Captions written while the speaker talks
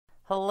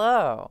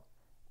Hello.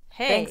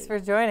 Hey. Thanks for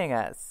joining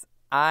us.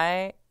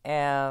 I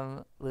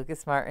am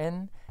Lukas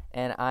Martin,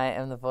 and I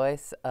am the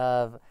voice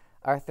of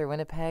Arthur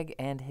Winnipeg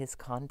and his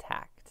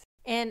contact.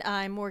 And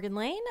I'm Morgan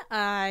Lane.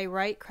 I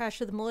write Crash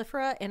of the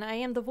Mellifera, and I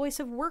am the voice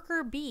of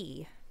Worker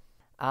B.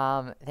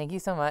 Thank you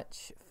so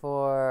much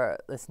for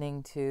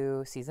listening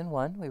to Season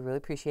 1. We really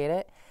appreciate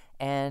it.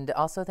 And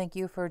also thank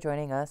you for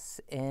joining us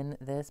in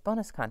this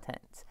bonus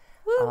content.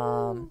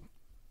 Woo!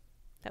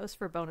 That was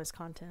for bonus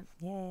content.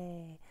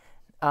 Yay.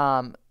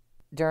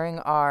 During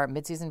our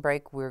mid-season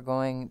break, we're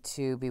going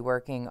to be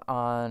working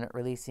on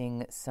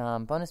releasing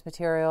some bonus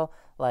material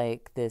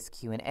like this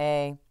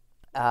Q&A,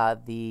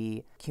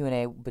 the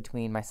Q&A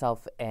between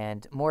myself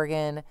and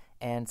Morgan,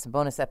 and some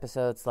bonus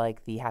episodes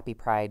like the Happy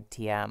Pride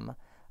TM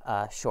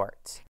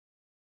short.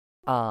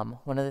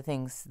 One of the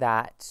things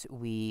that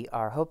we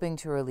are hoping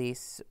to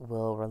release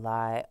will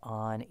rely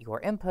on your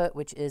input,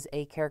 which is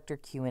a character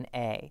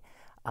Q&A.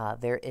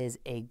 There is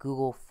a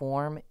Google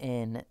form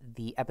in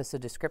the episode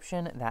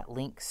description that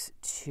links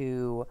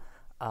to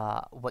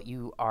what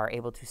you are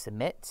able to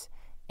submit.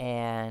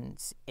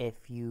 And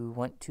if you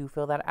want to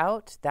fill that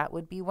out, that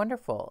would be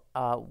wonderful.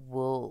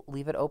 We'll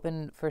leave it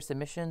open for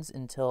submissions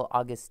until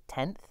August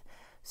 10th.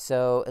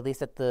 So at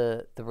least at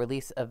the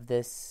release of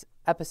this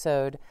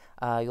episode,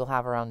 you'll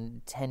have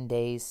around 10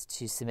 days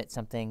to submit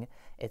something.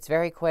 It's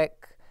very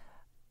quick.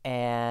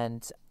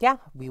 And yeah,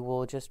 we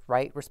will just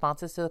write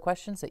responses to the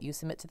questions that you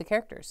submit to the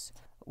characters.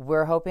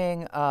 We're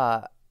hoping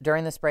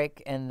during this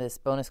break and this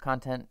bonus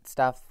content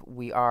stuff,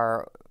 we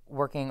are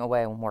working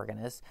away, well, Morgan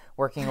is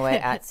working away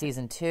at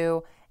Season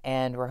 2,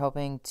 and we're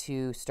hoping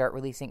to start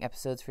releasing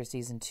episodes for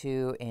Season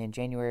 2 in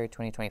January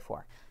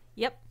 2024.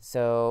 Yep.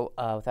 So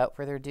without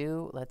further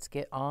ado, let's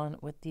get on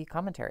with the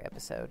commentary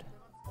episode.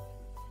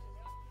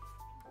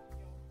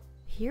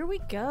 Here we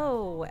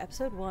go.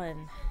 Episode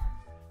 1.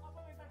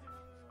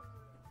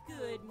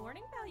 Good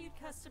morning, valued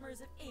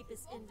customers of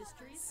Apis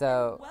Industries.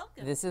 So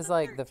this is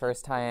like the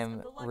first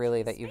time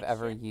really that you've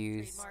ever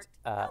used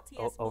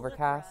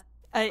Overcast.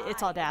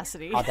 It's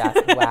Audacity.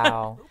 Audacity.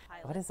 Wow.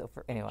 What is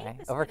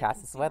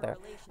Overcast is weather.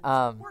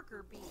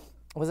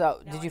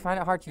 Did you find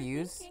it hard to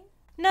use?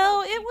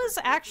 No, it was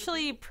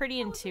actually pretty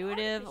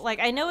intuitive. Like,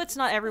 I know it's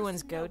not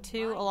everyone's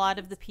go-to. A lot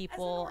of the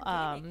people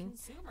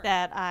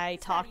that I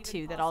talk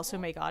to that also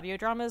make audio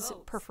dramas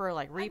prefer,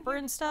 like, Reaper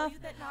and stuff.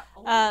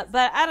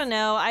 But I don't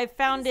know. I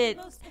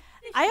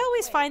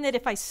always find that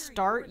if I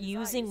start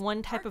using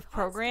one type of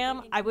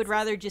program, I would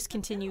rather just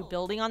continue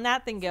building on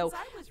that than go,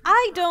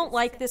 I don't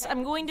like this,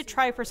 I'm going to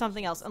try for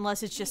something else,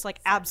 unless it's just, like,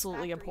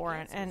 absolutely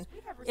abhorrent. And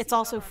it's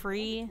also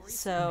free,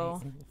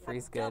 so...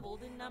 Free's good.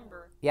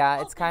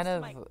 Yeah, it's kind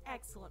of...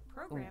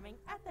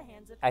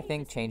 I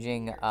think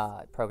changing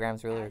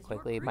programs really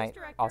quickly might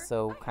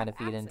also kind of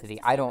feed into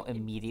the, I don't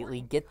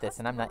immediately get this,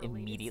 and I'm not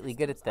immediately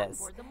good at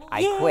this.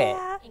 I quit.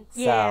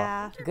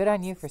 Yeah. So, good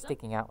on you for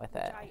sticking out with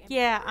it.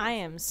 Yeah, I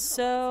am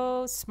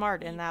so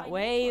smart in that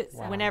way,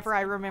 whenever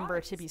I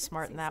remember to be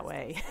smart in that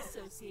way.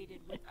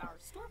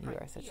 You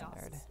are such a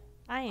nerd.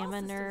 I am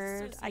a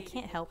nerd. I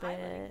can't help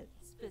it.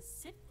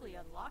 Specifically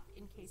unlocked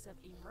in case of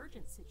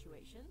emergent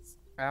situations.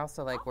 I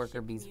also like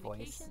Worker B's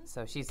voice,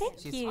 so she's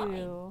fine.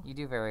 You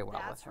do very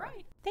well with her.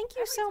 Thank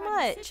you so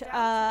much.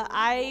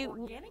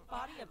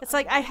 It's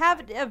like I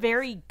have a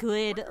very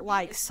good,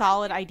 like,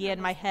 solid idea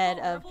in my head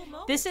of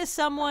this is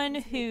someone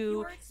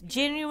who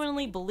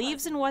genuinely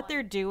believes in what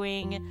they're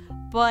doing,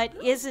 but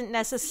isn't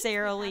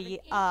necessarily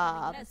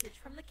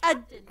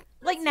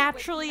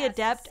naturally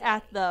adept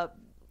at the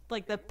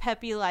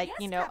peppy, like,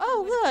 you know,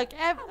 oh, look,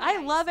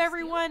 I love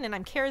everyone and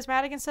I'm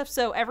charismatic and stuff.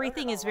 So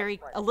everything is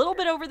a little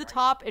bit over the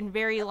top and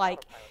very,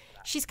 like,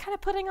 she's kind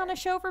of putting on a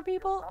show for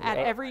people at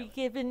every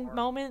given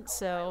moment.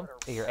 So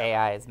your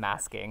AI is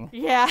masking.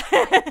 Yeah.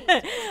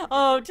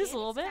 Oh, just a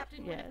little bit.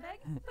 Yeah.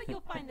 But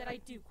you'll find that I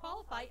do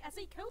qualify as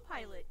a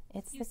co-pilot.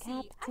 It's the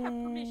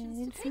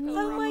captain.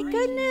 Oh my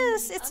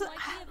goodness.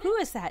 Who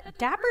is that?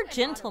 Dapper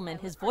gentleman.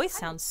 His voice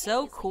sounds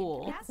so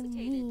cool.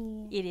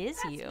 It is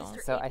you.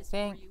 So I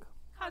think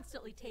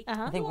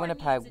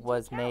Winnipeg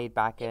was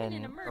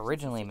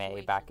originally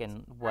made back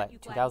in,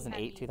 what,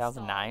 2008,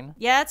 2009?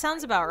 Yeah, it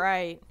sounds about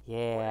right.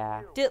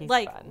 Yeah.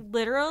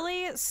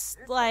 Literally,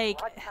 like,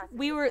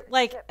 we were,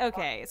 like,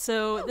 okay,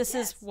 so this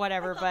is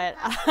whatever, but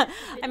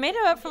I made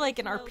it up for, like,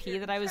 an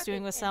RP that I was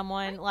doing with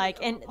someone, like,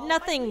 and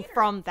nothing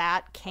from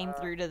that came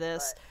through to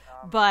this,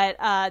 but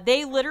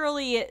they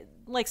literally...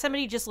 Like,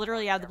 somebody just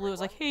literally out of the blue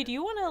was like, hey, do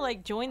you want to,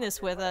 like, join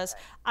this with us?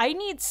 I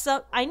need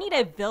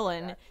a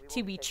villain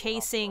to be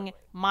chasing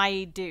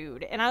my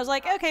dude. And I was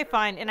like, okay,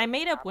 fine. And I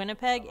made up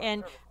Winnipeg,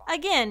 and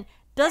again,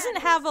 doesn't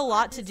have a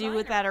lot to do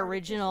with that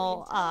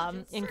original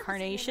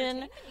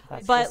incarnation.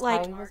 But,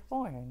 like,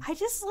 I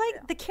just,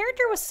 like, the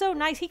character was so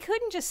nice. He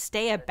couldn't just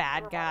stay a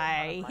bad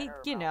guy. He,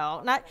 you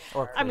know, not...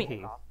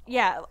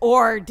 Yeah,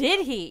 or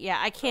did he? Yeah,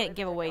 I can't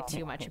give away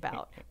too much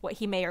about what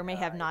he may or may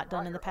have not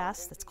done in the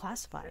past. That's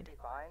classified.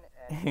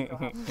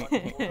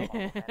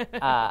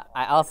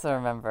 I also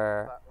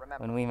remember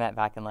when we met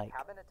back in, like,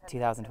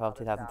 2012,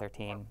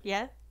 2013.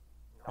 Yeah?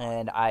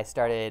 And I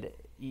started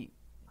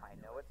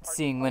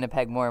seeing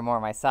Winnipeg more and more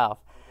myself,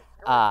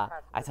 I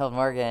told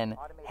Morgan,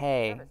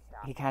 hey,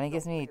 he kind of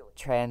gives me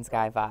trans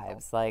guy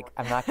vibes. Like,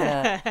 I'm not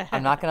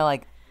gonna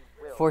like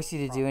force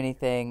you to do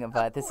anything,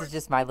 but this is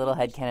just my little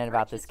headcanon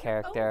about this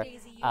character.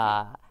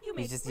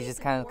 He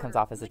just kind of comes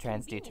off as a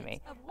trans dude to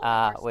me,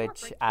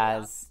 which,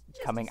 as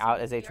coming out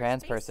as a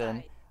trans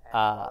person,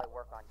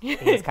 he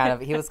was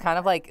kind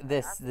of like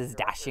this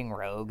dashing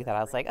rogue that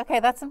I was like, okay,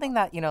 that's something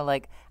that,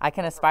 like, I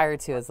can aspire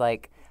to as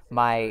like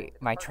my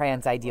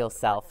trans ideal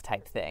self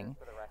type thing.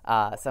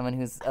 Someone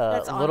who's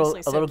a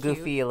little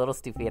goofy, a little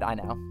stupid, I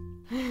know.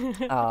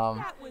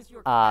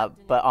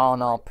 But all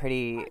in all,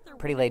 pretty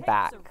laid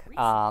back.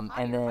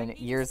 And then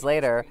years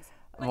later,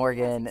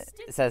 Morgan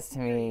says to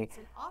me,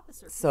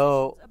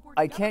 so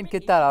I can't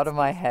get that out of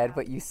my head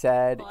what you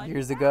said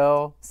years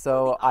ago,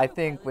 so I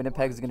think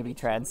Winnipeg's going to be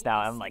trans now.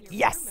 I'm like,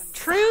 yes!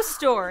 True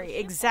story.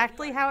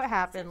 Exactly how it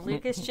happened.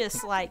 Lucas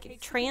just, like,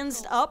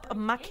 transed up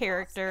my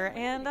character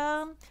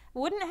and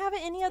wouldn't have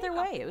it any other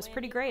way. It was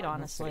pretty great,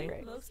 honestly.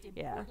 Most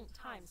important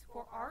times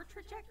for our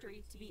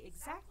trajectory to be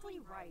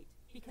exactly right,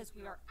 because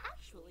we are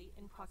actually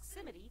in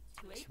proximity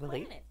to a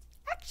planet.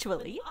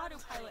 Actually. When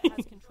autopilot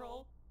has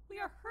control, we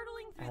are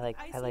hurtling through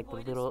I like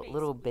the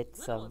little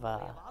bits of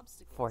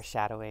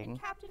foreshadowing.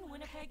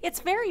 It's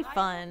very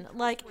fun.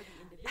 Like,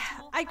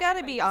 I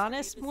gotta be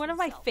honest, one of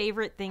my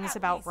favorite things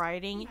about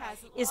writing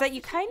is that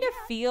you kind of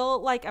feel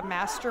like a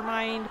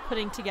mastermind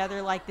putting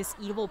together like this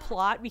evil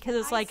plot, because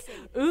it's like,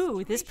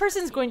 ooh, this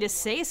person's going to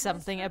say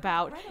something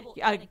about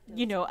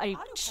a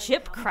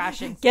ship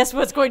crashing. Guess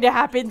what's going to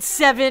happen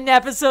 7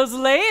 episodes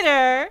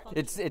later?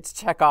 It's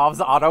Chekhov's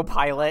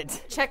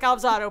autopilot.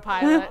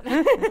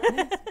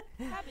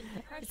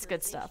 It's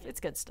good stuff. It's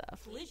good stuff.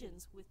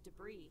 Collisions with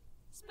debris,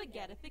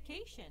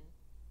 spaghettification,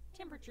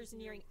 temperatures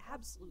nearing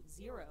absolute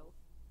zero,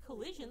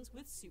 collisions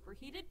with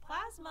superheated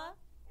plasma,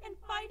 and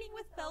fighting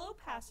with fellow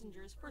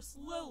passengers for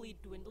slowly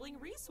dwindling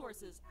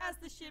resources as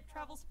the ship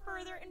travels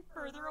further and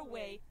further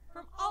away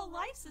from all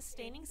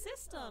life-sustaining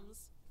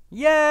systems.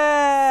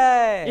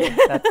 Yay!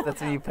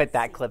 That's when you put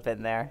that clip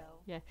in there.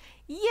 Yeah.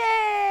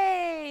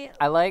 Yay!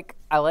 I like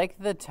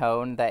the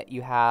tone that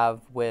you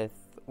have with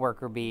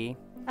Worker B.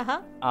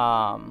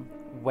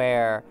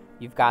 Where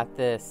you've got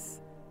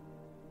these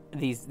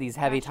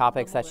heavy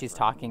topics that she's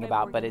talking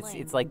about, but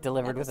it's like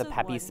delivered with a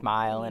peppy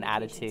smile and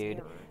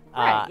attitude.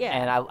 Right, yeah.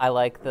 And I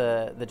like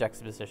the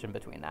juxtaposition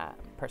between that,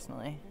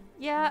 personally.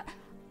 Yeah.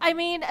 I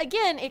mean,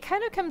 again, it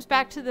kind of comes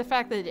back to the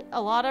fact that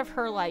a lot of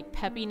her, like,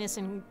 peppiness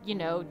and,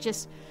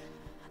 just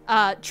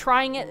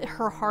trying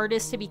her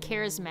hardest to be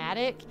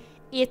charismatic,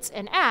 it's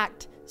an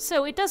act.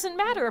 So it doesn't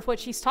matter if what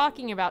she's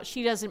talking about,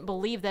 she doesn't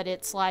believe that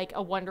it's, like,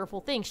 a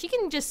wonderful thing. She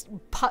can just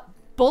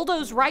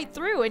bulldoze right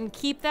through and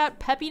keep that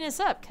peppiness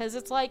up, because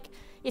it's, like,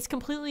 it's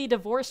completely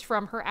divorced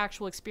from her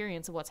actual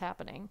experience of what's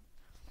happening.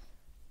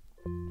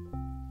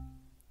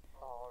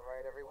 All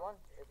right, everyone.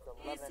 It's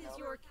 11:00. This is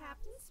your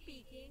captain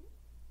speaking.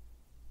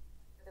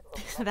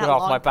 Get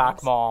off my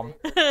back, Mom.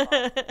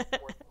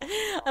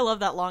 I love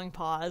that long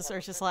pause, or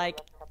it's just like,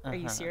 are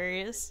you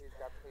serious?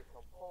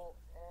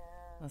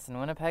 Listen,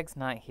 Winnipeg's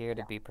not here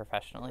to be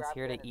professional. He's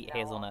here to eat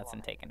hazelnuts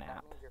and take a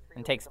nap.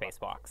 And take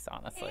spacewalks,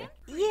 honestly.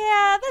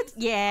 Yeah.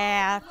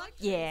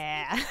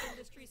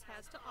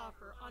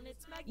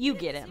 You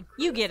get him.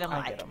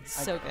 Like,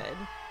 so good.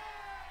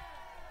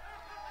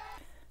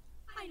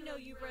 I know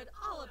you've read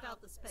all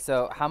about the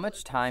So, how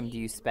much time do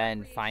you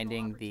spend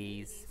finding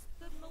these...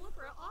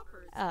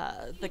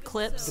 The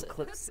clips? The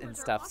clips and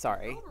stuff,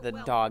 sorry. The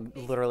dog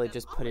literally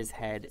just put his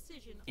head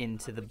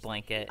into the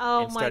blanket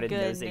and started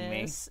nosing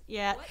me.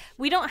 Yeah.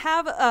 We don't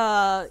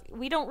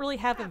really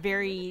have a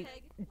very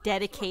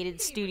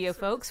dedicated studio,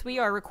 folks. We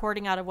are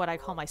recording out of what I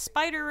call my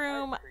spider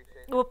room.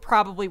 We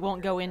probably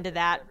won't go into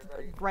that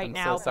now.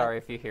 I'm so sorry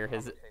if you hear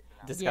his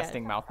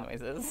disgusting mouth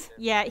noises.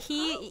 Yeah,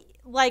 he,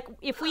 like,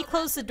 if we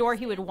closed the door,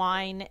 he would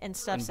whine and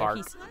stuff. And so bark.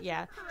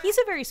 He's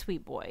a very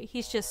sweet boy.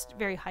 He's just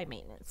very high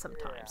maintenance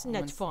sometimes, and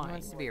that's fine. He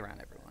wants to be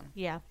around everyone.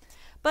 Yeah,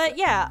 but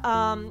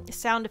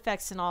sound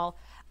effects and all.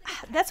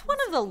 That's one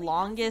of the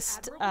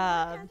longest.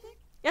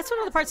 That's one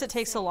of the parts that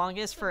takes the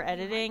longest for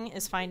editing,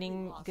 is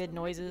finding good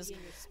noises.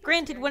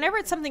 Granted, whenever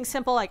it's something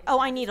simple like, oh,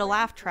 I need a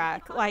laugh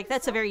track, like,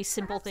 that's a very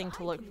simple thing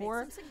to look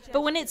for.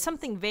 But when it's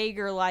something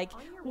vaguer, like,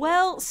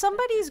 well,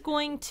 somebody's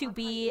going to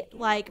be,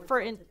 like, for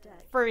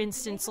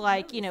instance,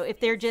 like, if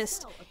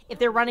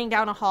they're running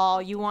down a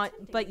hall,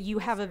 but you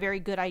have a very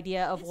good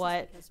idea of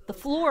what the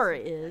floor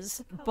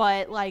is,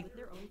 but, like,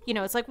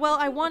 it's like, well,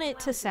 I want it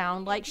to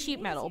sound like sheet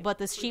metal, but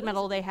the sheet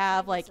metal they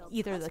have, like,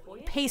 either the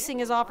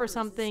pacing is off or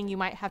something. You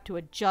might have to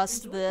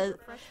adjust the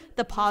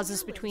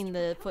pauses between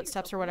the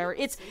footsteps or whatever.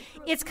 It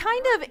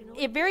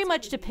very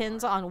much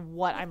depends on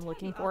what I'm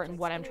looking for and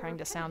what I'm trying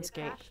to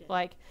soundscape.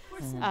 Like,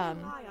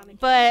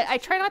 but I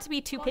try try not to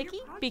be too picky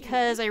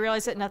because I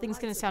realize that nothing's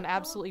going to sound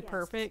absolutely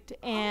perfect,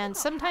 and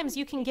sometimes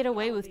you can get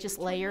away with just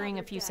layering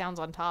a few sounds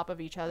on top of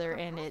each other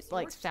and it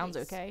like sounds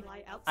okay.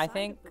 I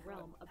think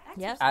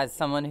Yeah. as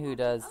someone who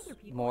does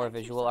more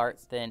visual art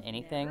than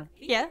anything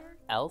Yeah.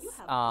 else,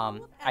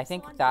 I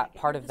think that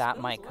part of that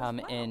might come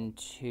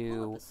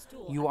into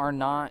you are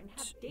not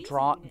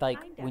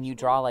when you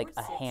draw like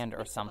a hand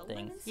or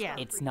something. Yeah.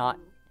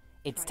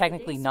 It's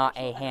technically not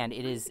a hand.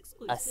 It is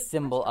a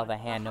symbol of a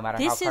hand, no matter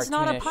how cartoonish. This is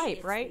not a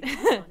pipe, right?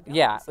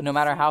 Yeah, no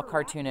matter how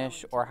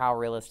cartoonish or how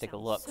realistic it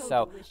looks.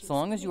 So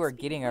long as you are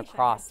getting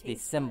across the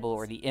symbol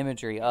or the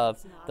imagery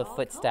of the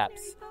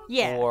footsteps,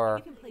 Yeah.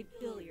 or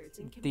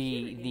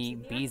the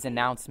bees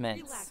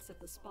announcements,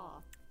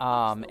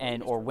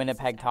 or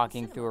Winnipeg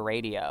talking through a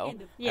radio.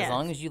 Yeah. As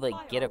long as you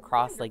like get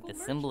across like the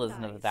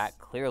symbolism of that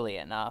clearly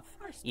enough,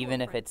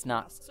 even if it's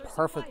not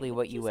perfectly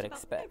what you would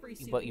expect,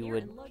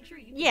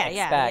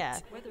 Yeah.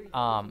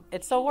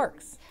 it still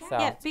works. So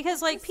Yeah,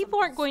 because like people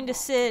aren't going to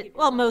sit.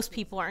 Well, most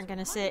people aren't going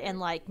to sit and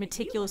like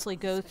meticulously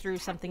go through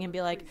something and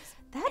be like,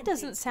 that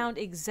doesn't sound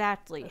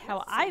exactly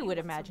how I would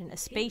imagine a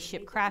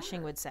spaceship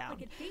crashing would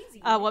sound.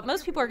 What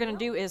most people are going to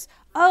do is,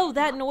 oh,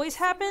 that noise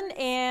happened,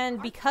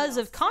 and because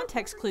of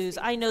context clues,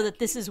 I know that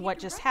this is what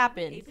just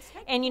happened.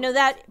 And,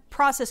 that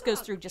process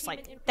goes through just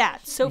like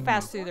that, so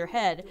fast through their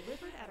head.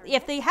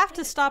 If they have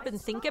to stop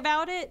and think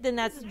about it, then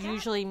that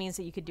usually means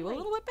that you could do a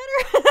little bit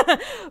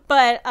better.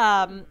 But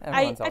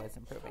everyone's always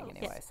improving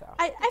anyway. So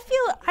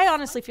I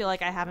honestly feel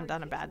like I haven't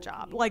done a bad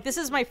job. Like, this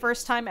is my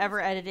first time ever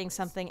editing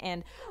something,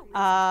 and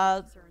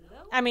I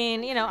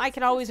mean, I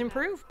can always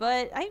improve,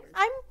 but I'm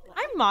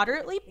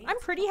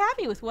pretty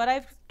happy with what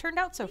I've turned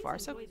out so far.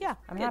 So yeah,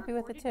 I'm happy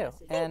with it too.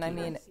 And I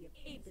mean,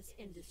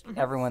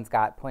 everyone's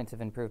got points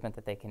of improvement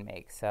that they can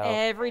make. So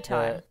every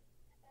time.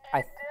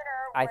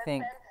 I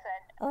think.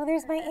 Oh,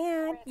 there's my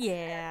aunt.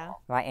 Yeah.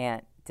 My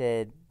aunt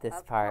did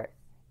this part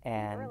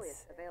and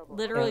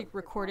literally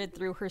recorded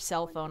through her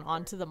cell phone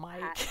onto the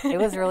mic. It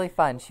was really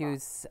fun.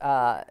 She's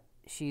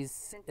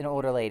an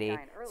older lady,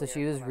 so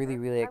she was really,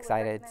 really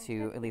excited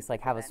to at least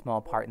like have a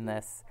small part in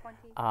this.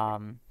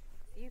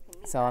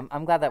 So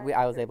I'm glad that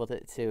I was able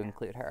to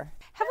include her.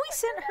 Have we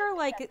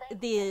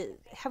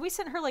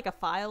sent her like a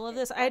file of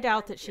this? I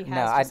doubt that she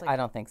has. No, I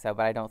don't think so,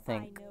 but I don't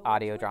think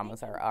audio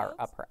dramas are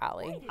up her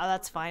alley. Oh,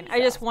 that's fine. I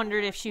just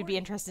wondered if she'd be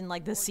interested in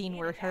like the scene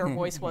where her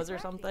voice was or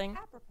something.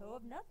 Apropos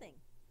of nothing.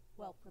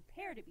 Well,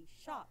 prepare to be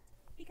shocked,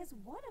 because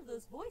one of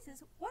those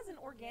voices wasn't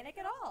organic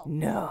at all.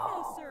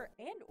 No, sir,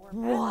 or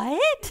what?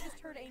 You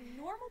just heard a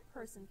normal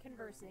person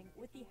conversing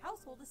with the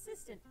household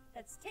assistant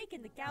that's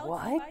taken the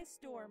galaxy by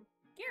storm.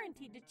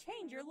 Guaranteed to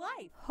change your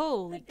life.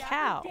 Holy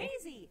cow.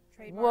 Daisy.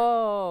 Trademark.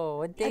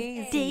 Whoa, a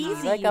daisy.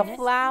 Like a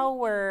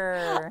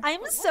flower.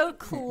 I'm so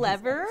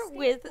clever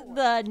with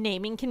the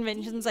naming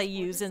conventions I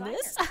use in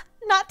this.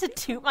 Not to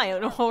toot my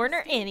own horn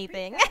or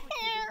anything.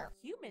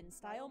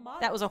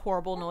 That was a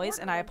horrible noise,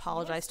 and I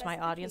apologize to my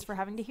audience for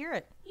having to hear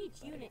it.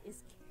 Each unit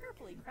is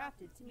carefully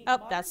crafted to meet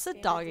that's the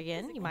dog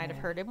again. You might have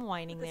heard him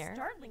whining there.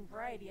 Startling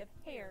variety of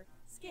hair,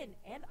 skin,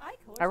 and eye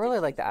colors. I really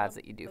like the ads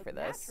that you do for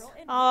this.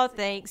 Oh,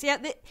 thanks. Yeah,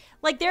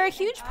 they're a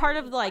huge part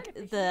of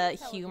like the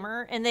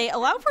humor, and they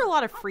allow for a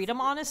lot of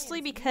freedom,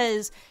 honestly,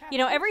 because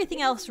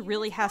everything else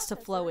really has to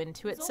flow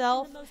into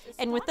itself.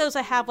 And with those,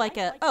 I have like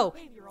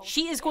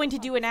she is going to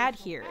do an ad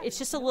here. It's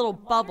just a little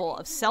bubble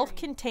of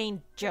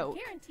self-contained joke,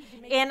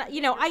 and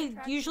I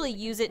usually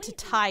use it to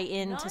tie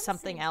into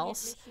something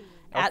else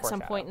at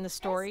some point in the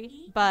story,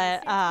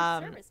 but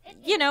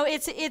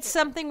it's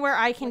something where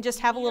I can just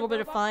have a little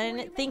bit of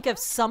fun, think of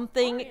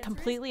something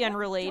completely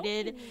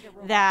unrelated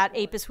that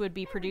Apis would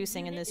be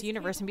producing in this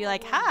universe, and be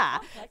like,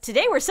 ha,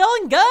 today we're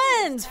selling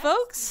guns,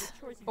 folks.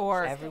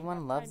 Or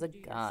everyone loves a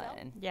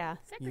gun. Yeah.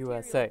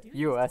 USA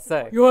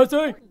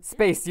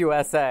Space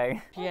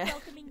USA.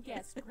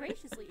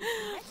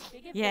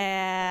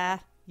 Yeah.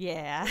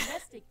 Yeah.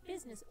 Domestic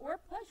business or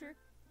pleasure.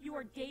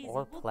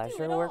 Or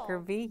pleasure worker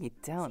B? You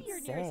don't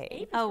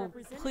say. Oh,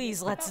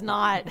 please, let's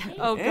not.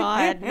 Oh,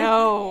 God,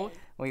 no.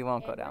 We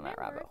won't go down that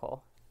rabbit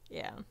hole.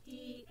 Yeah.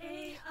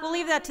 We'll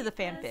leave that to the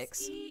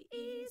fanfics.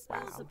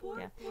 Wow.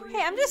 Yeah.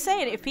 Hey, I'm just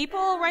saying, if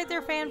people write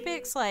their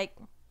fanfics, like,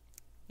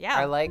 yeah.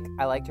 I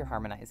liked your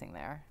harmonizing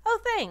there.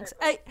 Oh, thanks.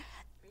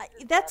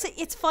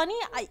 It's funny.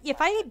 If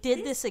I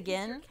did this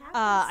again,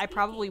 I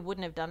probably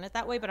wouldn't have done it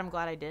that way, but I'm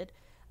glad I did.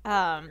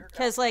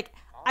 Because,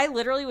 I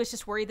literally was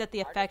just worried that the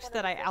effect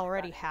that I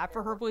already have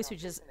for her voice,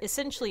 which is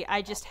essentially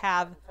I just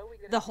have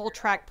the whole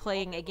track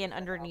playing again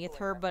underneath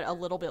her, but a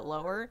little bit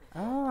lower.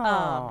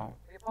 Oh.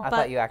 I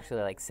thought you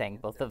actually sang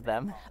both of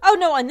them. Oh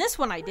no, on this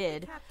one I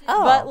did.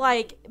 Oh.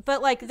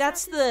 But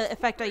that's the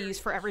effect I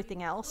use for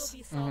everything else.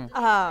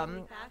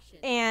 Mm-hmm.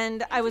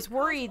 And I was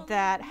worried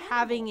that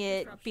having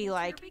it be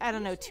I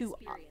don't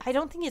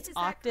think it's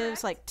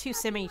octaves, 2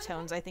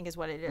 semitones, I think is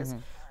what it is.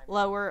 Mm-hmm.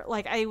 Lower,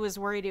 I was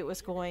worried it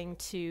was going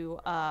to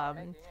cause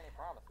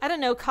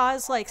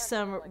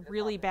some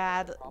really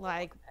bad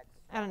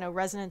I don't know,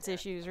 resonance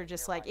issues, or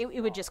just like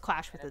it would just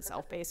clash with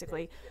itself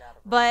basically.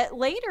 But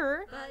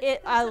later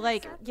it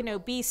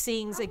B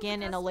sings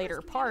again in a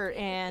later part,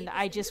 and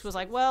I just was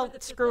like, well,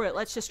 screw it,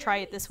 let's just try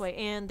it this way,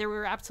 and there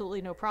were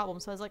absolutely no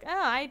problems. So I was like, oh,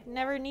 I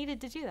never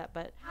needed to do that.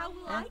 But How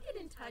will I get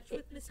in touch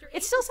with Mr.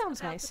 it still Apis sounds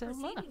about nice, the so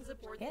proceedings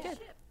aboard the Yeah. ship?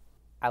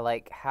 I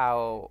like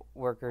how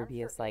Worker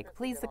B is like,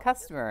 please the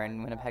customer,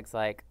 and Winnipeg's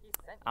like,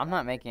 I'm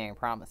not making any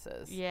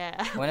promises.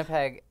 yeah.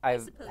 Winnipeg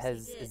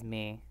suppose he did. is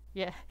me.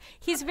 Yeah,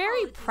 he's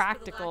very Apologies for the lack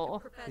of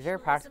practical. He's very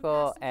professionalism,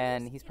 practical,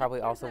 and passengers. he's It probably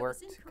appears also I was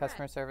worked incorrect,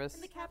 customer service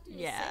and the captain is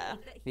Yeah. saying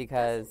that he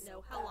because doesn't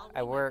know how long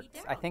I we might worked, be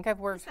I down. think I've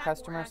worked Is that more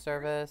customer accurate?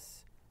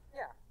 service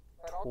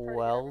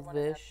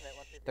 12-ish,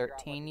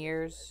 13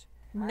 years.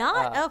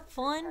 Not a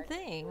fun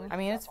thing. I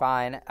mean, it's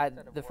fine.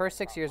 The first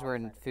 6 years were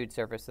in food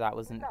service, so that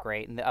wasn't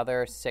great, and the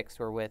other 6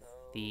 were with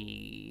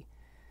the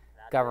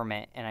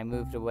government, and I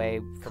moved away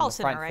from Call the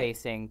center, front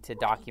facing to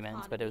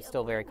documents, but it was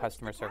still very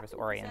customer service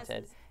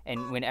oriented.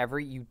 And whenever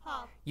you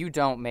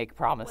don't make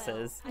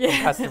promises in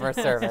customer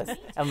service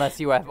unless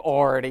you have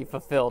already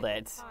fulfilled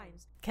it.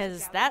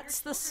 Because that's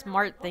the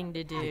smart thing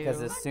to do.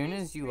 Because as soon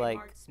as you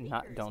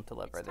don't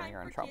deliver, then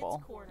you're in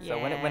trouble. So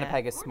Yeah.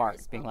 Winnipeg is smart,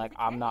 being like,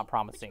 I'm not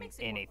promising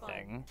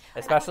anything,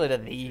 especially to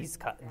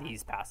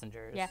these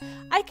passengers. Yeah,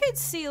 I could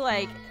see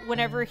like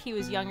whenever he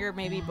was younger,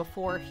 maybe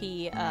before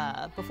he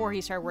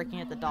started working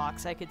at the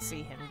docks, I could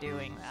see him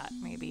doing that.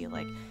 Maybe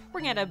like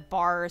working at a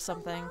bar or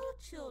something. Hello,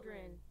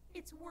 children.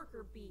 It's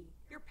Worker B,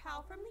 your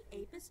pal from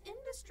the Apis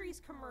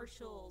Industries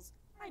commercials.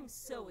 I'm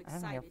so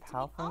excited I'm your to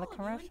pal meet from all the of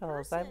you in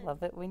commercials. I person.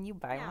 love it when you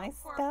buy Now, my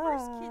for our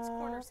first Kids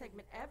Corner stuff.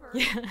 segment ever,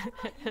 I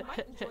thought you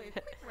might enjoy a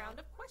quick round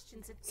of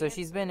questions and So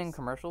she's been in answers.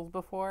 commercials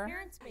before?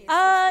 Parents may assist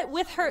their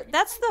With her, children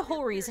that's the with whole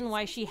their reason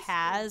why she various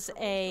has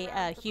species a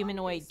around the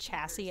humanoid holiday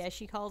chassis, seasons. as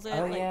she calls it.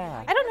 Oh, Like,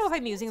 yeah. I don't know if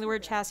I'm using the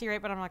word chassis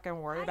right, but I'm not going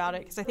to worry about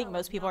it because I think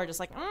most people are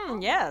just like,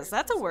 yes,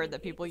 that's a word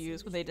that people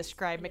use when they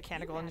describe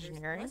mechanical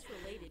engineering.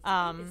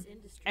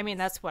 I mean,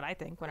 that's what I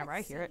think whenever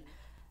I hear it.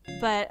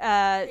 But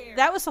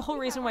that was the whole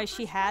reason why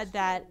she had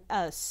that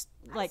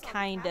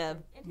kind of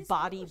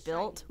body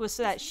built, was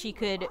so that she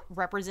could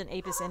represent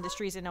Apis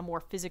Industries in a more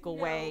physical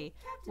way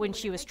when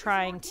she was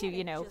trying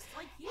to,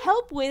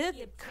 help with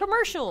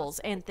commercials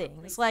and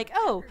things. Like,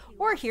 oh,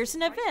 or here's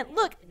an event.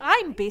 Look,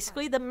 I'm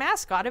basically the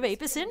mascot of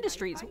Apis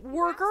Industries,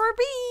 Worker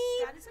B.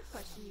 That is a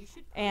question you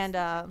should And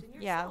often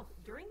yeah, yourself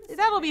during the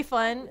that'll segment be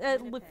fun.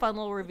 and A fun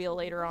little reveal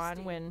hopefully later on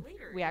stay when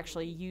later we in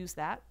actually the use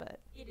that. But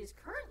It is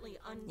currently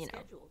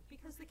unscheduled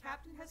because the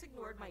captain has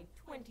ignored my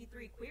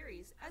 23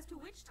 queries as to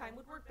which time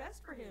would work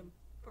best for him.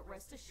 But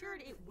rest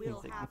assured, it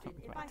will He's happen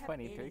ignored if my I have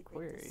 23 anything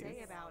queries. to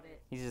say about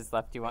it. He just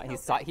left you on.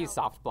 He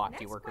soft blocked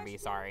you, Worker B.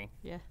 Sorry.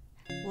 yeah,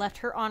 left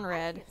her on I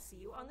red. can't see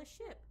you on the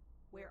ship.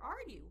 Where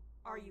are you?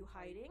 Are you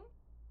hiding?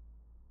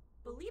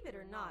 Believe it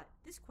or not,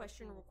 this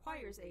question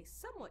requires a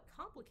somewhat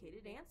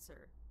complicated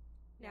answer.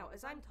 Now,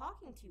 as I'm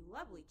talking to you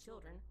lovely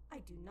children, I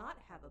do not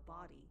have a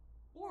body.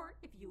 Or,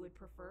 if you would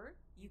prefer,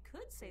 you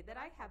could say that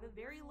I have a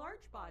very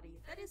large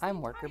body. That is the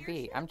I'm Worker entire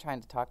B. ship. I'm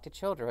trying to talk to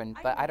children,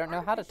 I but am I an don't know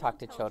how to artificial talk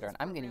to children.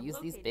 I'm going to use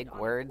intelligence these big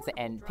program located words on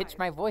a and portable pitch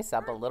my drive, voice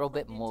up a little currently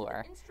bit plugged into the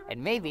more, instrument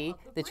and maybe panel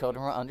of the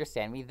children will brain.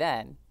 understand me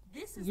then.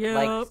 This is Yep. the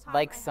first time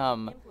Like I have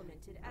some-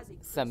 implemented as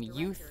a some cruise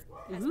youth-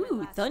 director, as my Ooh,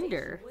 last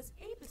thunder. station was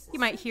Apis' You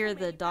might hear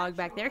central the dog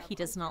back there. manufacturing He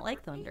does hub not on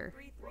like Tower thunder.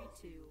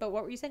 8332. But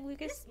what were you saying,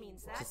 Lucas? This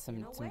means that, Just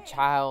in some a way,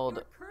 child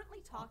you're currently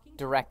talking to a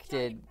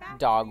directed giant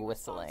dog factory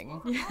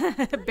whistling. responsible for all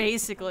the goodies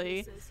Basically. we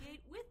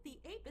associate with the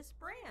Apis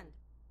brand.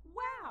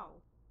 Wow.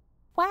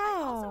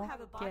 I also Wow. have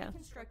a body Yeah.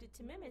 constructed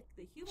to mimic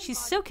the human She's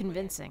body so plan,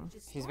 convincing. which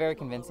is She's stored very in the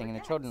convincing, and lower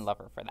the children decks. love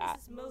her for that.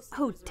 This is mostly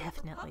Oh, reserved for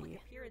definitely.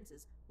 public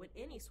appearances, when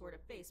any sort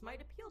of face might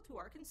appeal to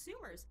our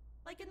consumers,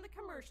 like in the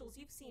commercials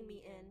you've seen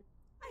me in.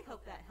 I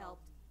hope that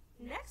helped.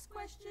 Next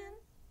question.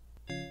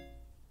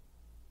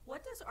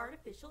 What does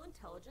artificial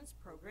intelligence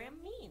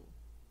program mean?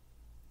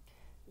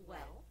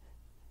 Well,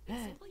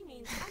 it simply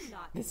means I'm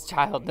not This an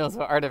child organic knows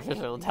what being.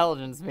 artificial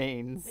intelligence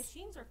means.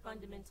 Machines are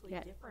fundamentally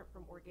Yeah. different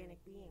from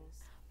organic beings.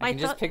 I can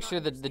just picture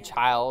the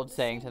child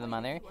saying to the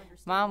mother,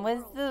 Mom,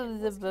 what's the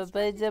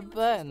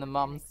and the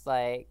mom's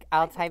like,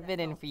 I'll type it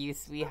in for you,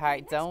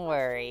 sweetheart, don't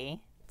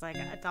worry.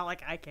 It's not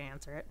like I can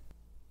answer it.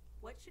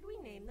 What should we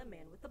name the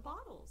man with the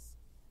bottles?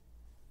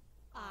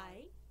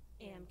 I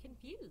am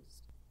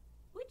confused.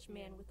 Which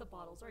man with the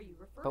bottles are you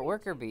referring But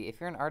Worker to? B, if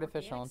you're an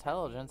artificial Organics have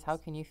intelligence, how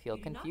names. can you feel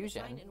You do not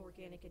assign confusion? an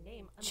organic a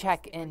name unless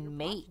Check they are and your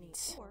mate.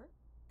 progeny, or-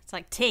 It's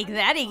like, take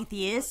that,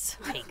 atheist.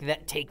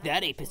 Take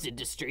that, Apis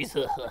Industries.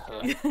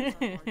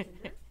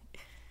 bartender.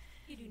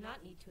 You do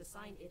not need to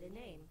assign it a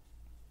name.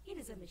 It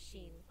is a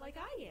machine, like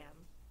I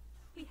am.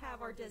 We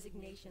have our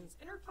designations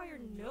and require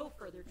no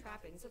further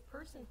trappings of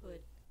personhood.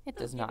 It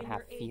Though does not given have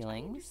your age, I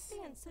feelings.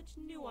 understand such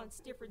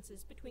nuanced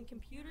differences between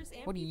computers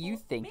and What do you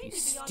people think, may you be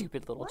beyond-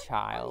 stupid little What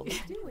child? are you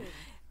doing?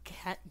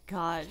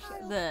 Gosh,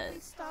 Child, the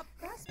please stop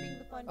grasping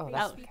the fun Oh, face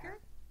that's speaker.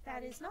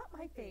 That is not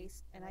my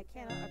face, and I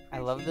cannot appreciate I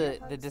love your the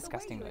hugs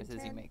disgusting way you noises you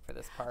intend. make for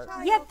this part.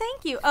 Yeah,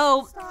 thank you.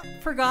 Oh,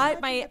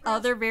 forgot my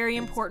other very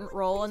important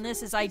role in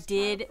this is I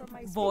did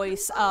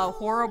voice a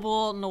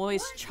horrible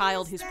noise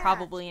child who's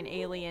probably an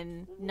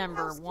alien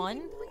number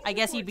 1. I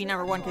guess he'd be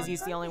number 1 because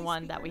he's the only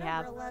one that we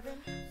have.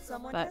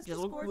 But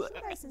just,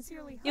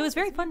 it was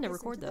very fun to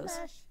record those.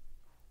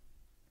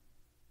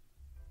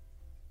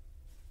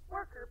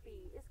 Worker B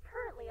is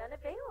currently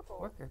unavailable.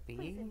 Worker Please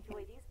B enjoy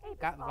these Apis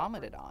got offers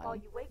vomited while on.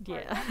 you wait for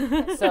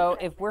Yeah. an So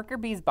if Worker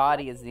B's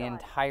body is the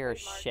entire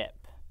ship,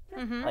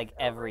 like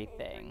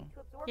everything,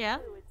 Yeah.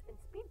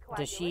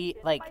 does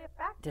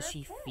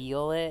she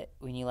feel it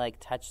when you like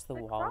touch the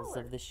walls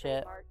of the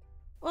ship?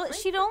 Well,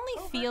 she'd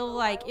only feel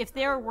like if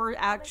there were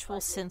actual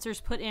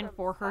sensors put in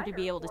for her to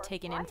be able to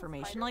take in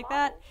information like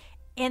that.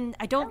 And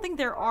I don't think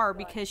there are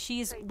because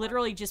she's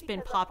literally just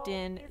been popped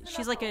in.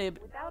 She's like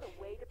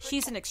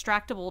she's an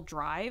extractable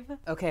drive.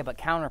 Okay, but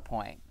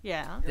counterpoint.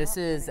 Yeah. This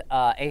is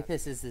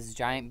Apis is this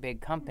giant big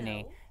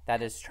company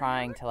that is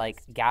trying to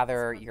like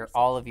gather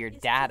all of your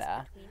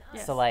data.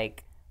 Yes. So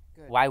like,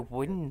 why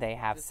wouldn't they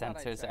have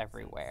sensors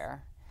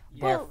everywhere?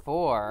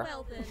 Therefore,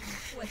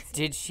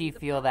 did she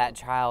feel that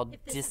child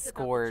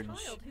disgorge?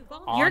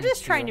 You're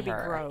just trying to be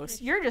her?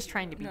 gross. You're just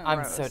trying to be gross.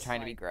 I'm so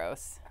trying to be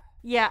gross.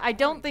 Yeah, I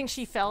don't think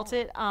she felt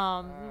it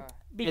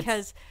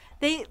because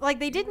they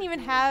didn't even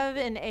have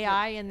an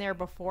AI in there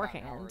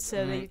beforehand.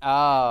 So they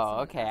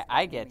Okay,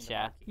 I get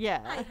ya.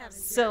 yeah.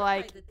 So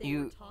like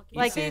You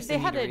Like, seriously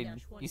they had need to a-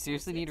 read. You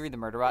seriously need to read the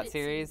Murderbot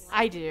series.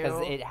 I do.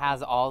 Because it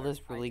has all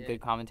this really good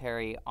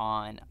commentary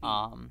on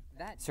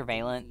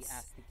surveillance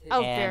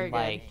Oh, and very good.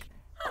 like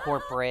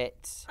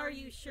corporate Are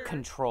you sure?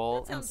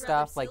 control That and sounds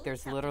rather stuff. Like silly, there's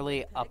Captain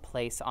literally a Winnipeg.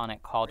 place on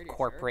it called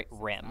Corporate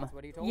Rim.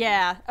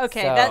 Yeah.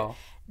 Okay. So-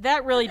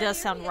 That really does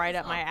sound right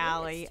up my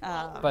alley.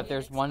 But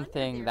there's one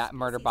thing that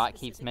Murderbot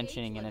keeps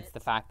mentioning, and it's the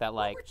fact that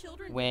like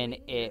when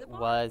it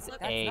was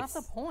That's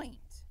a point.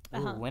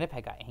 Uh-huh.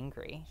 Winnipeg got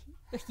angry.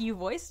 You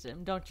voiced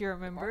him. Don't you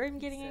remember him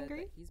getting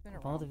angry?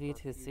 Bold of you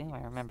to assume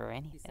I remember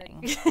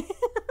anything.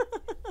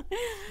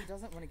 He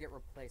doesn't want to get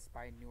replaced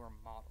by a newer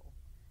model.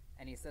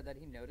 And he said that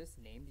he noticed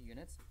named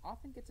units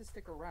often get to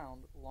stick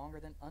around longer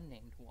than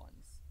unnamed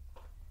ones.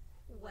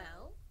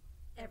 Well,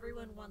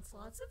 everyone wants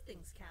lots of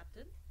things,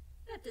 Captain.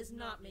 That does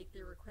not make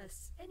their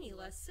requests any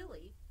less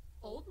silly.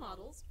 Old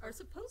models are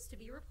supposed to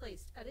be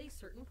replaced at a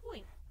certain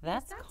point.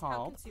 That's how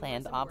called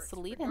planned consumerism works,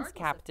 obsolescence, regardless of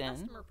Captain.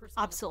 customer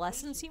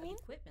Obsolescence, you personification mean?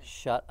 of equipment.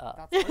 Shut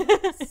up. That's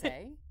what you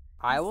say?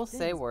 I These will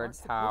say things words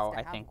aren't how supposed to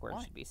I have think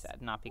words should be ones. said,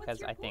 not because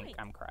your I think point?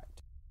 I'm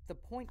correct. The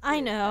point I is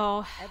that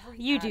know. every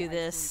You ad do I've seen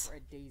this. for a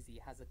Daisy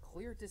has a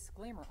clear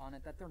disclaimer on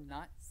it that they're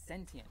not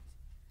sentient.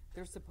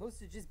 They're supposed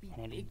to just be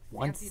And big it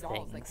wants fancy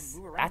dolls that can things.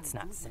 move around That's and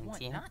not do what you want,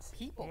 sentient. not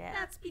people. Yeah.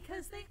 That's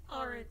because they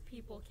aren't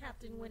people,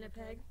 Captain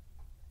Winnipeg.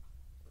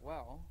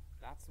 Well,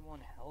 that's one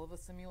hell of a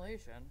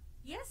simulation.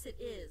 Yes, it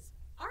is.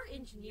 Our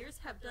engineers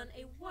have done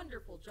a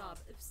wonderful job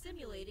of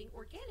simulating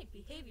organic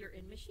behavior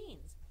in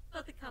machines,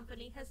 but the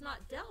company has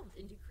not delved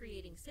into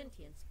creating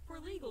sentience for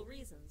legal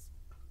reasons.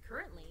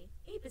 Currently,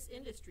 Apis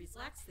Industries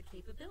lacks the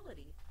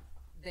capability.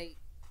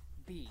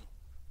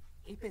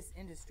 Apis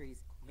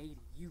Industries made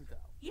you though.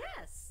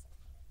 Yes,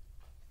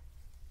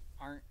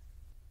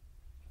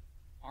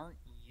 Aren't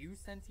you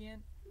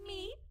sentient?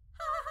 me?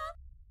 Ha ha!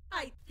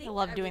 I think I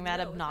love I doing would that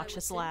know if I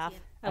obnoxious was laugh.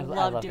 sentient. I I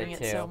love love doing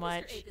it it so too.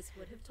 much. Mr. Apis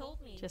would have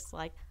told me. Just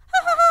like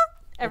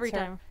It's every her-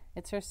 time.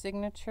 It's her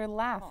signature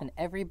laugh, and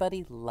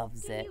everybody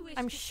loves Do it. you wish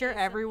I'm to sure say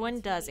everyone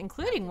something to does, me,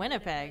 including Captain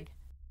Winnipeg.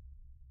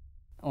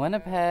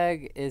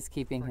 Winnipeg is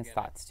keeping his Forget it.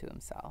 thoughts to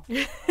himself. I'm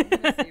gonna see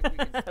if we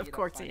can speed Of up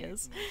course he finding a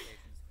is. communications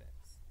fix.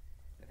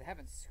 If they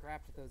haven't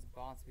scrapped those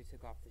bots we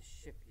took off the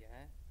ship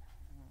yet,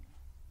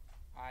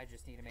 I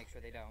just need to make sure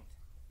they don't.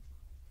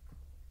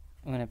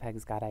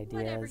 Winnipeg's got Whatever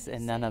ideas, you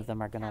and none of say,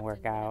 them are going to Captain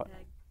work out.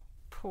 Winnipeg.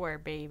 Poor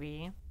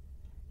baby.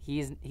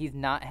 He's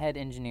not head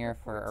engineer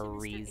for Report a to Mr.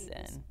 Apis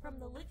reason. from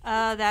the Litchfield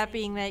That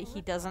being Station that in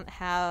he doesn't Liverpool.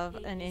 have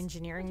an Apis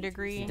engineering 22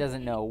 degree. He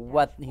doesn't know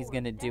what he's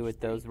going to do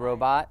with those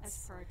robots,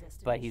 As per our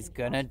but he's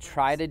destination going to house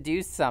try to first.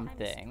 do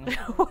something.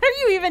 What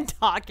are you even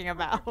talking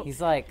about?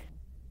 He's like,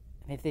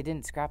 if they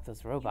didn't scrap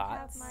those have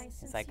robots, my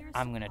he's like, sincerest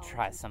I'm going to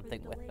try apologies for the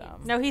something with delay.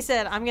 them. No, he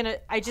said,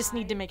 I just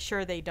need to make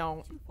sure they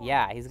don't.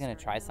 Yeah, he's going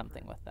to try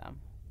something with them.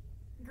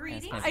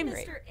 Greetings, gonna be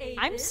Mr. great. Apis.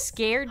 I'm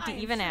scared to I am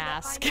even sure that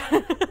ask. by now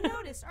you have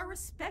noticed our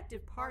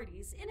respective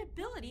parties'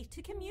 inability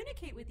to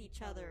communicate with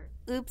each other.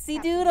 Oopsie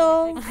Captain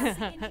doodle. Winnipeg has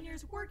the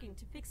engineers working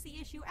to fix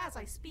the issue as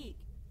I speak.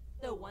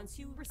 Though once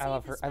you receive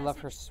love her- this I love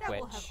her message, that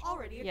will have switch.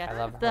 already Yeah, occurred. I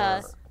love the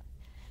her.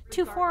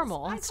 too Regardless,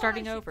 formal, I thought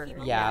starting I should over. keep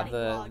a Yeah, running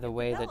log the of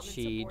way that developments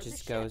she aboard the just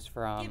ship. goes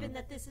from Given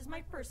that this is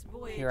my first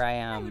voyage, here I I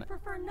am, would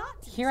prefer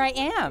not to here I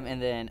disappoint am, you.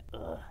 and then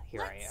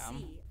here Let's I am.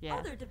 see Yeah.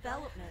 other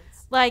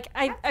developments. Like,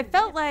 I Captain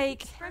felt Winnipeg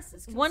like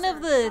expresses one of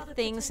concern the about a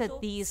things that potential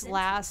these sentience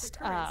last,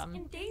 occurrence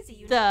in Daisy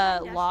Unit the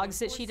 9-146. logs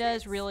that she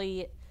does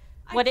really,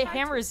 what it tried to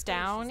hammers assuage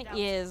down his doubts, of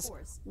is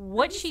course,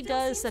 what but he she still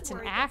does seems that's an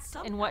worried that act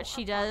and what somehow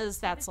she our does parties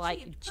have that's like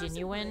achieved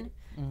genuine. personhood.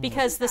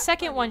 Because the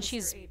second one,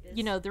 she's,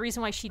 the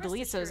reason why she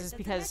deletes those is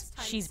because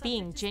she's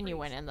being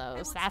genuine in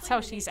those. That's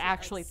how she's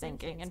actually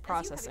thinking and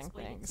processing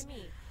things.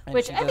 And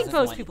Which she I think doesn't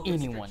most want people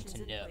anyone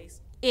to know.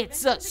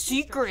 It's a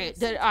secret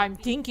that I'm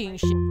thinking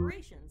shit.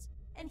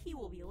 And he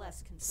will be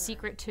less concerned.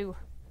 Secret to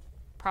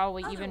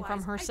probably even from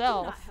Otherwise,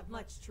 herself. I do not have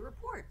much to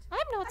report. I'm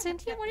not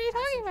sentient. What are you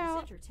talking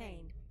about?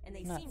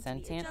 Not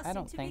sentient. I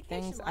don't think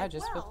things. I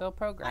just fulfill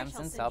programs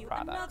and sell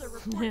products.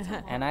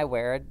 And And I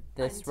wear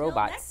this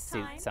robot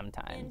suit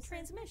sometimes.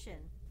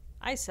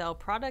 I sell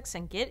products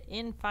and get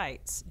in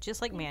fights,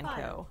 just like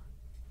Manco.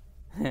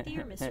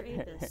 Dear Mr.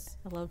 Apis,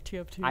 I love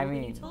TF2. I when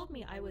you mean, told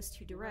me I was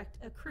to direct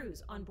a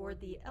cruise on board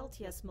the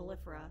LTS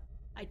Mellifera,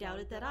 I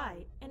doubted that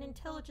I, an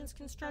intelligence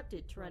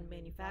constructed to run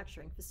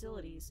manufacturing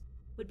facilities,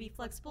 would be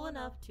flexible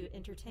enough to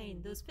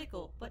entertain those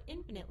fickle but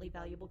infinitely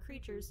valuable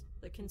creatures,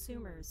 the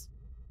consumers.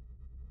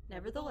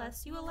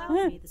 Nevertheless, you allowed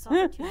me this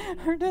opportunity.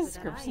 her so that I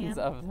descriptions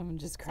am of them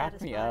just crack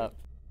me satisfied. up.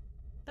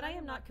 But I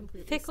am not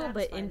completely Fickle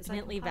but satisfied as I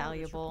infinitely compile this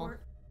valuable.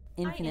 report.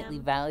 Infinitely I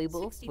am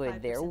valuable for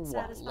 65% their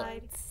satisfied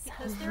wallets.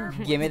 because there are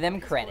Give me them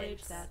points of footage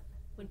credits. that,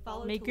 when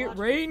followed Make to it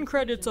logical rain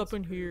credits conclusions, up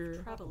in prove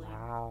here. troubling.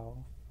 Wow.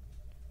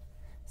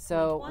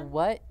 So, one,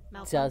 what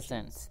malfunctions.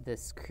 doesn't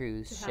this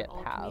cruise To ship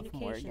all have,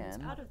 communications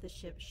Morgan? out of the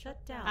ship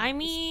shut down I is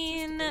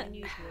mean, statistically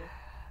unusual,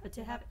 but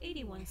to have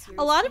 81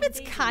 serious A lot of and it's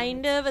dangerous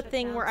kind units of a shut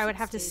thing down where I would 6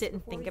 have to days sit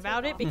and before think we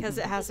about take it off because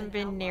it is hasn't an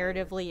been outlier.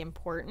 narratively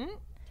important.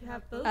 To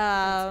have both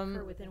events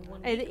occur within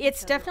 1 week of It's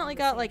each other definitely on the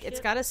got same like it's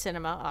ship, got a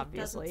cinema,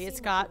 obviously. seem It's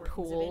like got the workings of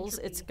pools.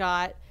 entropy. It's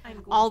got I'm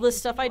going all to the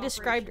stuff I continue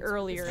described operations with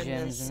earlier in this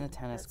Gyms this. and the that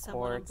tennis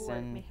someone on courts board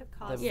and may have the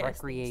caused these things to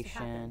recreation.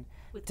 happen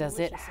with Does it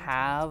malicious intent.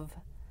 have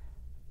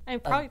I'm a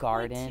probably.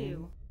 garden?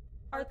 2.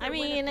 Arthur I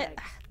mean, Winnipeg.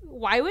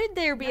 why would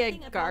there be a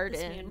Nothing about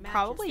this man garden? matches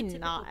Probably the typical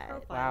not.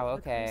 profile Wow, of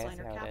a okay, cruise I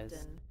see liner how it is.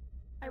 captain.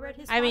 I read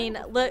his I mean,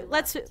 file before he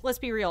let's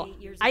left. be real. 8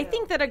 years I ago,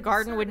 think that a he was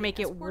garden would serving make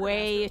as it quartermaster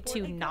way aboard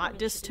too a not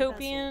government-shipping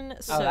dystopian.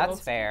 vessel. Oh, So that's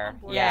fair. On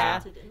board Yeah.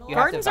 resulted in the You have to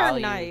gardens are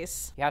value-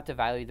 nice. You have to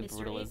value the Mr.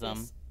 brutalism.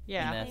 Apis,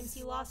 Yeah. in claims this.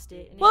 he lost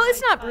it in a Well,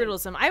 it's night not fight.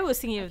 brutalism. I was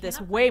thinking of this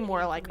cannot way find more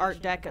any like Art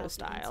information Deco about the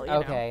style. incident. You know?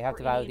 Okay, you have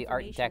to Or value any the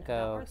Art information about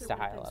Deco Arthur style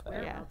Winnipeg's of it.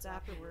 whereabouts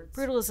afterwards.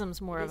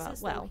 Brutalism's more It of is a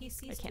as though well. he I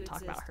ceased can't to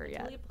talk about exist her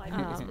until yet. he applied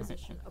for his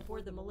position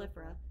aboard the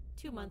Mellifera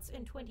 2 months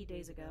and 20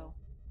 days ago.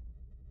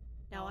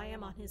 Now I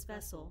am on his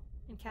vessel,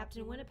 and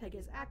Captain Winnipeg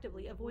has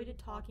actively avoided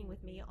talking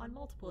with me on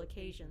multiple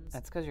occasions.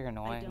 That's because you're I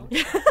annoying. don't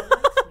think he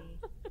likes me.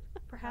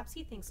 Perhaps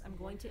he thinks I'm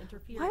going to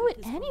interfere Why with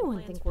would his own anyone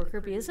plans think for the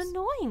Worker B is cruise.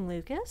 annoying,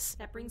 Lucas?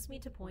 That brings me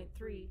to point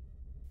 3.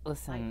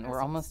 Listen, My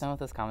we're almost presence. done with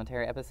this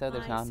commentary episode.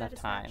 There's My not enough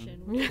time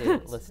satisfaction with to the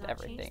choice list does not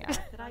change everything the out.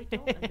 fact that I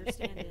don't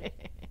understand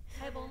it.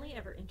 I have only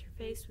ever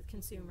interfaced with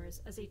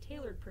consumers as a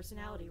tailored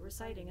personality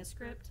reciting a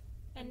script,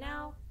 and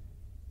now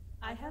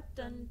I have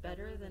done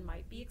better than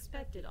might be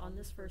expected on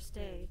this first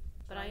day,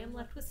 but I am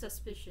left with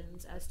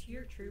suspicions as to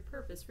your true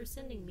purpose for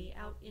sending me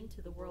out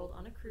into the world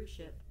on a cruise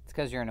ship. It's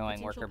because you're annoying,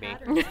 Potential Worker B.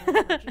 patterns in the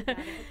emerging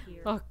data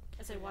appear Oh,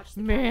 as I watch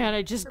the man, captain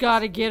I just purposefully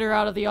gotta get her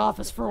out of the follow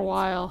office for a blind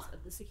while. spots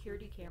of the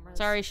security cameras.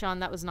 Sorry, Sean,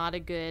 that was not a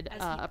good As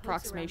he pokes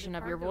approximation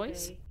around of the your cargo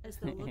voice. bay as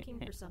though looking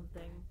for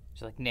something.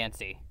 She's like,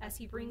 Nancy, As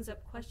he brings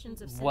up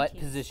questions of what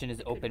sentience position is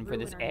that could open for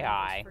this ruin our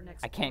AI? numbers for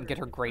next I can't get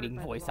her quarter if grating heard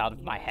by the voice wrong out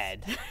of my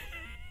units. head.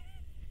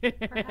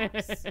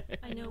 Perhaps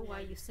I know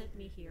why you sent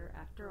me here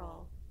after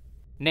all.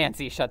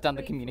 Nancy, shut down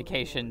the Grateful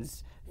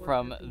communications yours,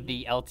 from Worker B.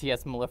 the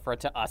LTS Mellifera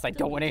to us. I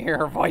don't want to hear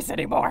her voice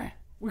anymore.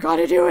 We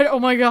gotta do it! Oh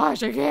my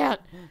gosh, I can't!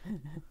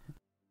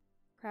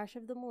 Crash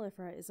of the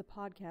Mellifera is a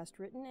podcast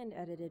written and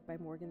edited by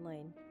Morgan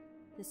Lane.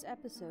 This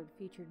episode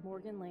featured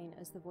Morgan Lane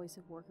as the voice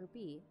of Worker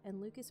B and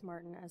Lucas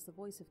Martin as the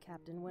voice of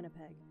Captain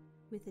Winnipeg,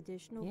 with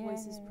additional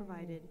voices Yay.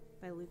 provided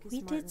by Lucas We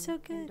did Martin so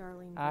and good.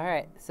 Darlene. All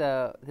right,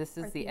 so this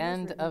is Our the theme was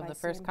end written of by the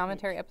first Sam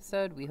commentary Page.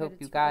 episode. We hope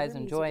Credits you for guys other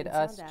music enjoyed and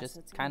us sound just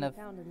assets kind can of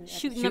be found in the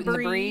Shooting episode the shooting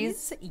the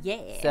breeze. breeze.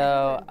 Yeah.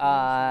 So, For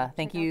information,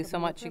 thank check out you the so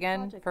much Mellifera again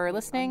Project for page on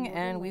listening,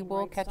 and we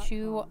will catch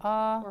you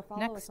morganlanewrites.com, or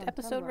follow us next on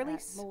episode Tumblr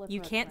release. at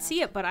You Mellifera can't Crash.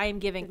 see it, but I am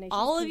giving Donations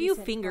all can of be you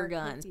sent finger to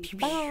our guns. Ko-fi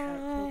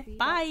Bye. page at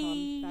Bye.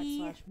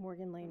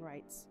 ko-fi.com/Morgan Lane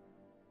Writes.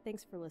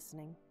 Thanks for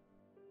listening.